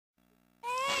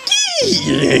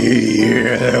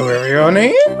Yeah, everyone,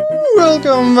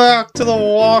 welcome back to the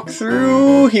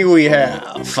walkthrough. Here we have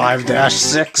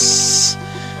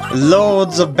 5-6,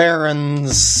 loads of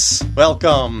barons.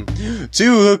 Welcome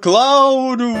to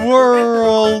Cloud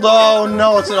World. Oh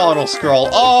no, it's an auto-scroll.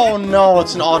 Oh no,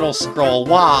 it's an auto-scroll.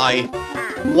 Why?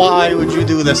 Why would you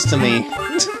do this to me?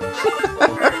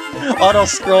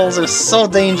 Auto-scrolls are so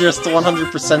dangerous to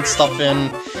 100% stuff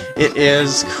in. It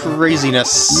is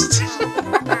craziness.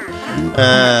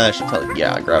 I should probably,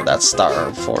 grab that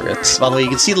star for it. By the way, you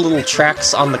can see the little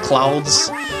tracks on the clouds,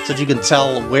 so that you can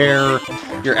tell where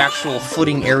your actual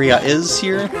footing area is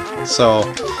here. So,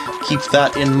 keep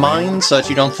that in mind, so that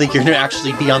you don't think you're going to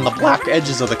actually be on the black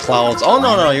edges of the clouds. Oh,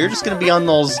 no, you're just going to be on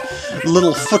those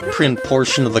little footprint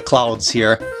portion of the clouds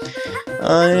here.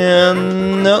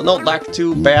 And no,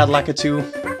 Lakitu, bad Lakitu.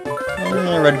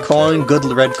 Red coin, good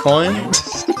red coin.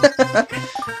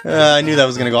 I knew that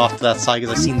was going to go off to that side,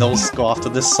 because I've seen those go off to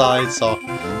this side, so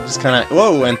just kind of,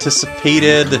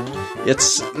 anticipated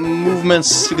its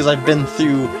movements, because I've been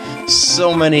through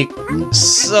so many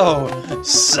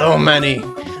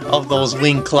of those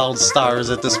wing cloud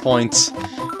stars at this point.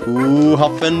 Ooh,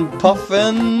 Huffin'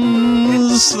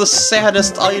 Puffins, the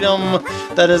saddest item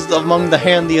that is among the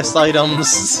handiest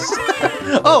items.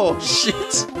 Oh,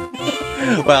 shit.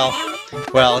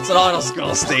 Well, it's an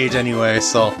auto-scroll stage anyway,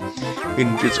 so we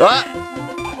can just,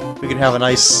 we can have a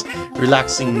nice,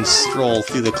 relaxing stroll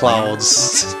through the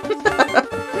clouds.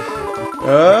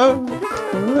 I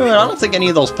don't think any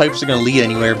of those pipes are going to lead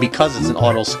anywhere because it's an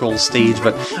auto-scroll stage,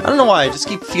 but I don't know why, I just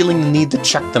keep feeling the need to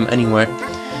check them anyway.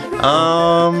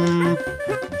 I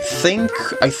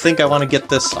think I want to get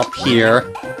this up here.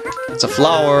 It's a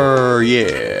flower,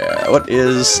 yeah. What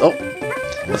is... Oh,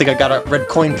 I think I got a red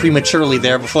coin prematurely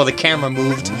there before the camera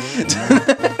moved.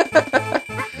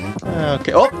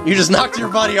 Okay, oh, you just knocked your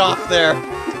buddy off there.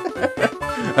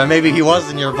 Maybe he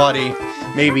wasn't your buddy.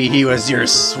 Maybe he was your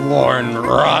sworn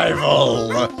rival.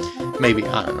 Maybe,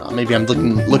 I don't know, maybe I'm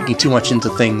looking too much into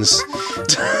things.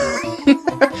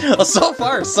 Well, so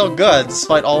far, so good,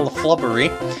 despite all the flubbery.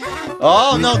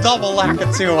 Oh, no, double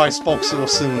Lakitu, I spoke so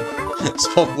soon.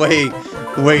 Spoke way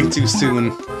too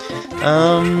soon.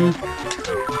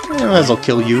 I might as well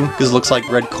kill you, because it looks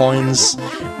like red coins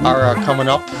are coming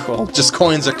up. Well, just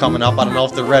coins are coming up, I don't know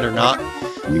if they're red or not,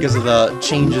 because of the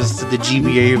changes to the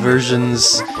GBA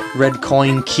versions. Red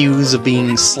coin cues of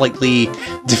being slightly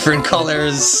different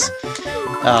colors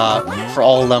for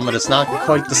all of them, but it's not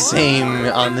quite the same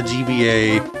on the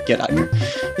GBA.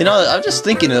 You know, I'm just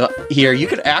thinking here, you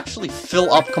could actually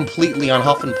fill up completely on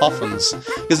Huffin' Puffins,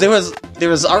 because there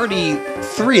was already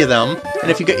 3 of them, and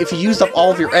if you used up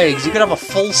all of your eggs, you could have a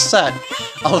full set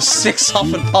of 6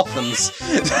 Huffin' Puffins.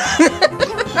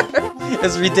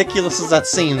 As ridiculous as that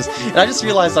seems. And I just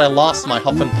realized that I lost my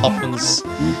Huffin' Puffins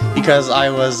because I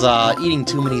was eating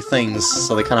too many things,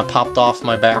 so they kind of popped off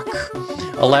my back.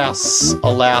 Alas,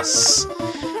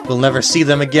 we'll never see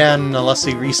them again unless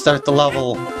we restart the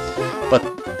level. But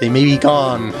they may be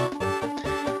gone.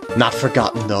 Not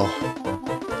forgotten, though.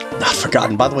 Not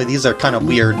forgotten. By the way, these are kind of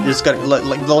weird. You just got like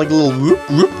little whoop,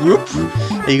 whoop, whoop.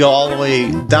 You go all the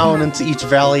way down into each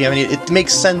valley. I mean, it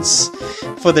makes sense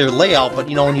for their layout, but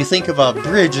you know, when you think of a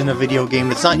bridge in a video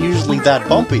game, it's not usually that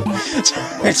bumpy.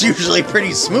 It's usually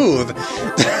pretty smooth.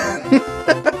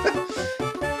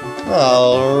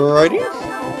 Alrighty.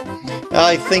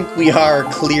 I think we are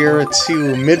clear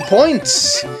to midpoint.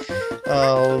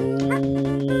 Oh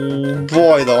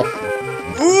boy, though.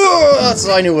 Ooh, that's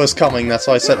what I knew was coming, that's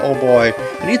why I said, oh boy.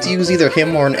 I need to use either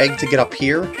him or an egg to get up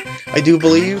here, I do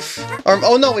believe.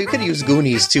 Oh no, we could use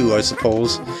Goonies too, I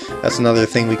suppose. That's another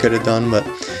thing we could have done, but...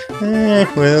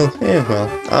 well.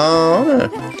 I'm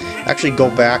gonna actually go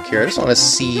back here. I just want to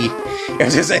see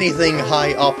if there's anything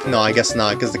high up. No, I guess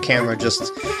not, because the camera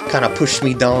just kind of pushed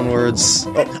me downwards.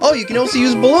 Oh, you can also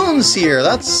use balloons here!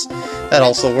 That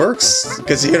also works,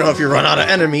 because, you know, if you run out of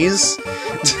enemies...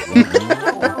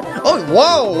 Oh,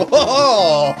 whoa!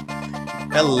 Whoa!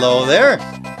 Hello there!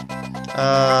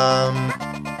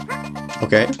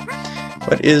 Okay.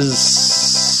 What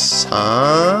is...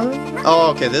 Huh? Oh,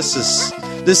 okay, this is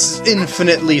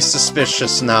infinitely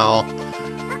suspicious now.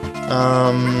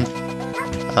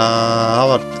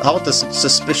 How about this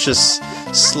suspicious,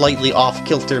 slightly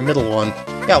off-kilter middle one?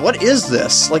 Yeah, what is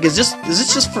this? Like, is this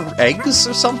just for eggs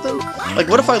or something? Like,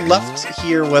 what if I left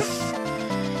here with...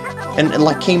 And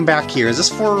like, came back here? Is this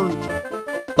for...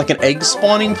 like an egg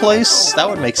spawning place? That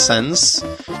would make sense.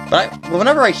 But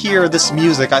whenever I hear this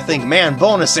music, I think, man,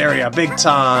 bonus area, big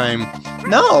time.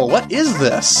 No, what is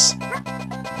this?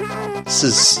 This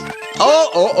is...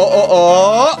 Oh!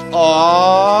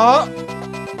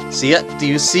 See it? Do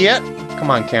you see it?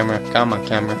 Come on, camera. Come on,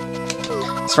 camera.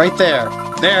 It's right there.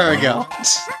 There we go.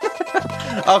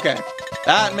 Okay.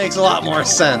 That makes a lot more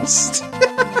sense.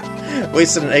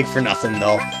 Wasted an egg for nothing,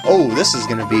 though. Oh, this is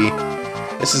gonna be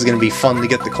fun to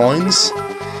get the coins.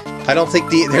 I don't think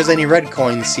there's any red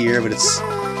coins here, but this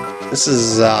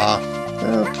is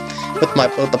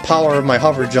with the power of my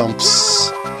hover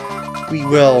jumps, we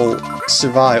will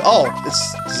survive. Oh,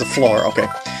 this is a floor. Okay.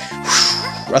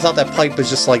 I thought that pipe was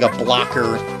just like a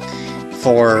blocker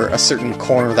for a certain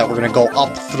corner that we're gonna go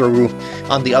up through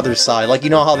on the other side. Like, you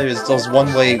know how there's those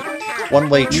one-way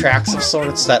tracks of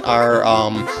sorts that are,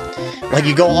 like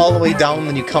you go all the way down,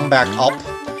 then you come back up,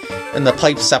 and the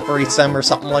pipe separates them or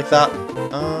something like that?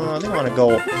 I think I want to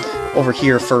go over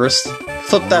here first.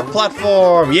 Flip that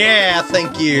platform! Yeah,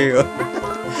 thank you!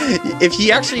 If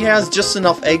he actually has just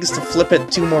enough eggs to flip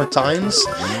it 2 more times,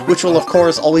 which will of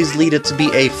course always lead it to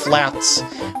be a flat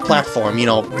platform, you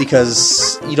know,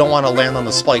 because you don't want to land on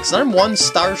the spikes. And I'm 1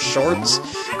 star short.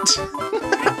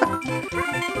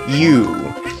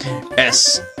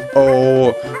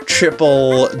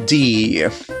 U-S-O-triple-D.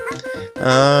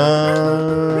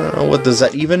 What does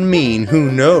that even mean?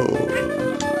 Who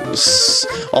knows?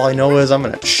 All I know is I'm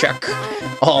gonna check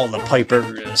all the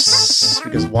pipers,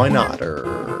 because why not?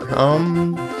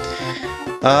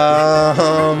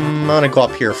 I'm gonna go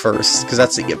up here first, because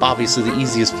that's obviously the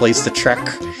easiest place to check.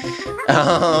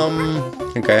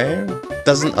 Okay.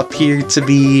 Doesn't appear to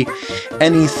be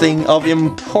anything of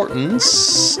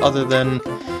importance, other than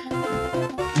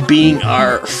being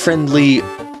our friendly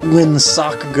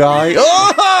windsock guy.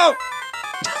 Oh!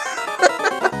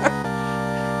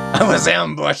 I was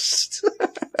ambushed!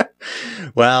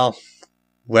 Well,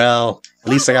 at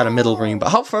least I got a middle ring, but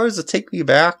how far does it take me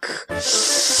back?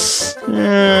 That's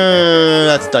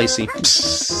dicey.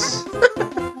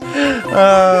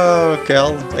 Okay,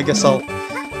 I guess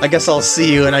I'll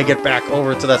see you when I get back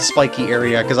over to that spiky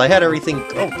area, because I had everything.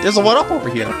 Oh, there's a 1-up over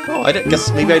here. Oh, I guess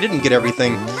maybe I didn't get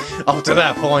everything up to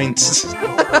that point.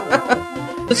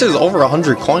 This is over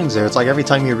 100 coins there. It's like every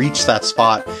time you reach that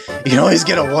spot, you can always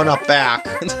get a 1-up back.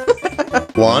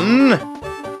 1.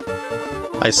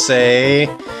 I say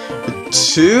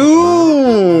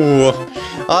 2.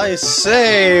 I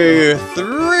say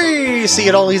 3. See,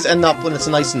 it always ends up when it's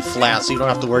nice and flat, so you don't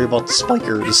have to worry about the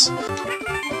spikers.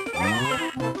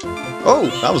 Oh,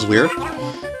 that was weird.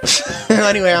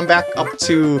 Anyway, I'm back up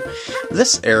to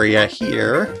this area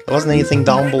here. There wasn't anything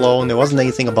down below, and there wasn't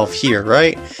anything above here,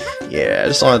 right? Yeah,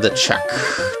 just wanted to check.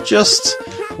 Just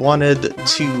wanted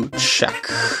to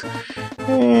check.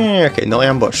 Okay, no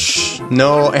ambush.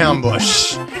 No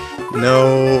ambush.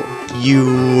 No,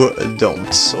 you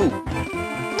don't. Oh,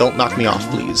 don't knock me off,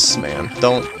 please, man.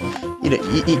 Don't.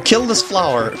 You kill this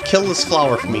flower. Kill this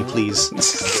flower for me, please.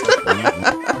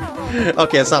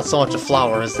 Okay, it's not so much a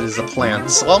flower as it is a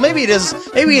plant. Well, maybe it is.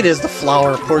 Maybe it is the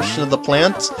flower portion of the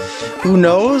plant. Who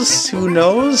knows? Who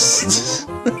knows?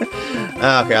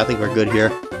 Okay, I think we're good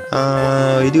here.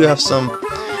 We do have some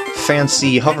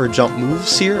fancy hover jump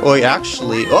moves here. Oh,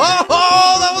 actually.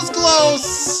 Oh, that was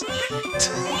close.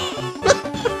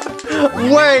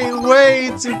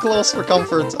 Way too close for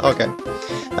comfort. Okay.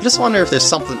 I just wonder if there's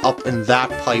something up in that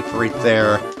pipe right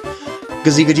there.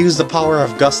 Because you could use the power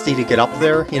of Gusty to get up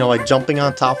there, you know, like jumping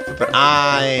on top of it, but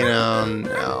I don't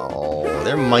know.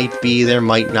 There might be, there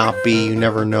might not be, you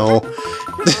never know.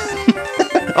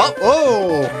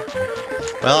 Oh!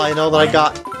 Well, I know that I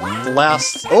got the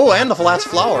last... Oh, and the last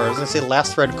flower. I was going to say the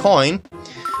last red coin.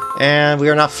 And we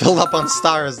are not filled up on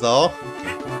stars, though.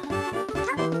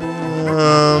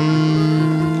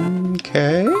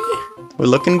 Okay. We're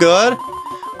looking good.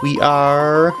 We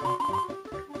are...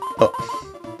 Oh.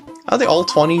 Are they all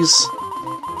 20s?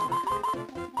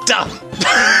 Duh!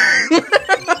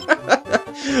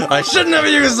 I should never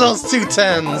use those 2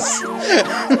 10s!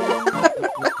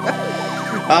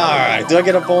 Alright, do I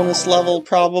get a bonus level?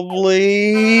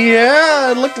 Probably...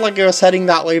 Yeah, it looked like it was heading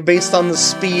that way based on the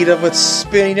speed of its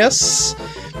spinniness.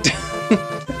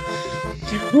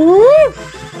 Woo!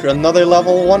 Another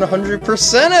level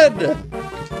 100%'ed!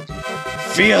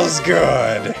 Feels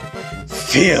good!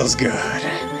 Feels good!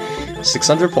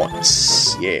 600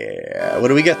 points. Yeah. What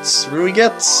do we get? What do we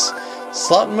get?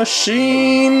 Slot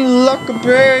machine,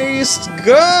 luck-based,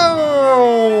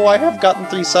 go! I have gotten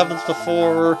 3 7s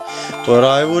before, but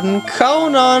I wouldn't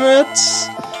count on it.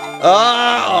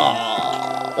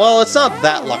 Well, it's not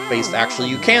that luck-based, actually.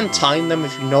 You can time them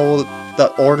if you know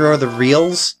the order of the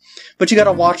reels, but you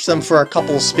gotta watch them for a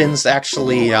couple spins to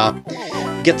actually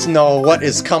get to know what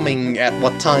is coming at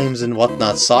what times and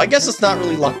whatnot. So I guess it's not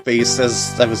really luck-based,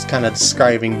 as I was kind of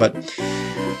describing, but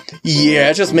Yeah,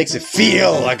 it just makes it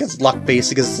feel like it's luck-based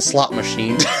because it's a slot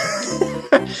machine.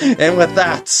 And with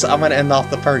that, I'm going to end off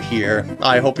the part here.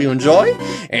 I hope you enjoy,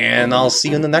 and I'll see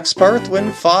you in the next part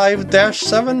when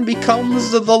 5-7 becomes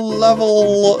the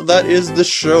level that is the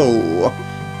show.